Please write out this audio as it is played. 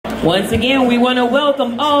Once again, we want to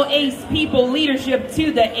welcome all ACE people leadership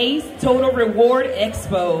to the ACE Total Reward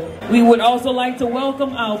Expo. We would also like to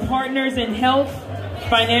welcome our partners in health,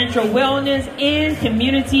 financial wellness, and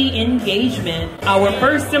community engagement. Our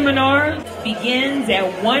first seminar begins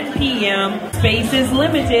at 1 p.m. Space is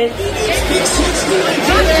limited.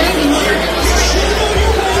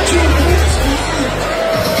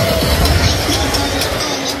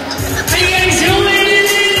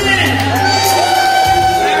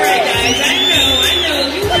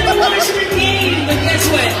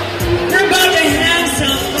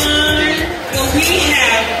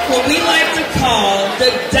 What we like to call the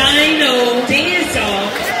Dino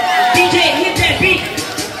Dance-Off. DJ, hit that beat.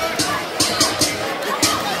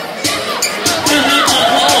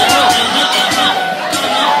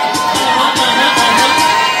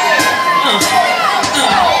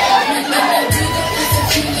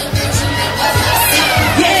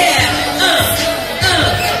 Yeah.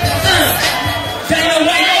 Dino,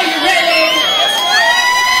 are you ready?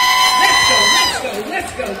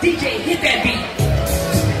 Let's go. DJ, hit that beat.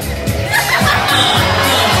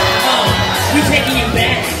 Taking you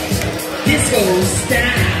back, disco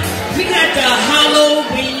style. We got the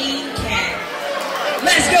Halloween cat.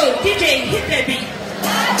 Let's go, DJ, hit that beat.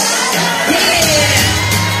 Yeah,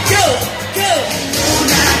 go.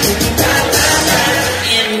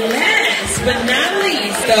 And last but not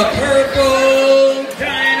least, the purple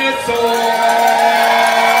dinosaur.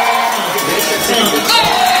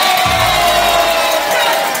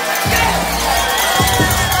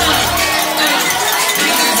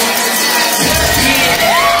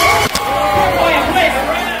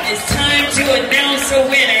 A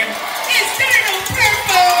winner. It's Dino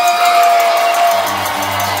Purple!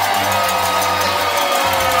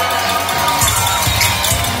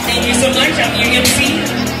 Thank you so much. I'm your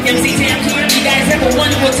MC Tam. You guys have a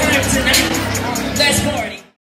wonderful time tonight.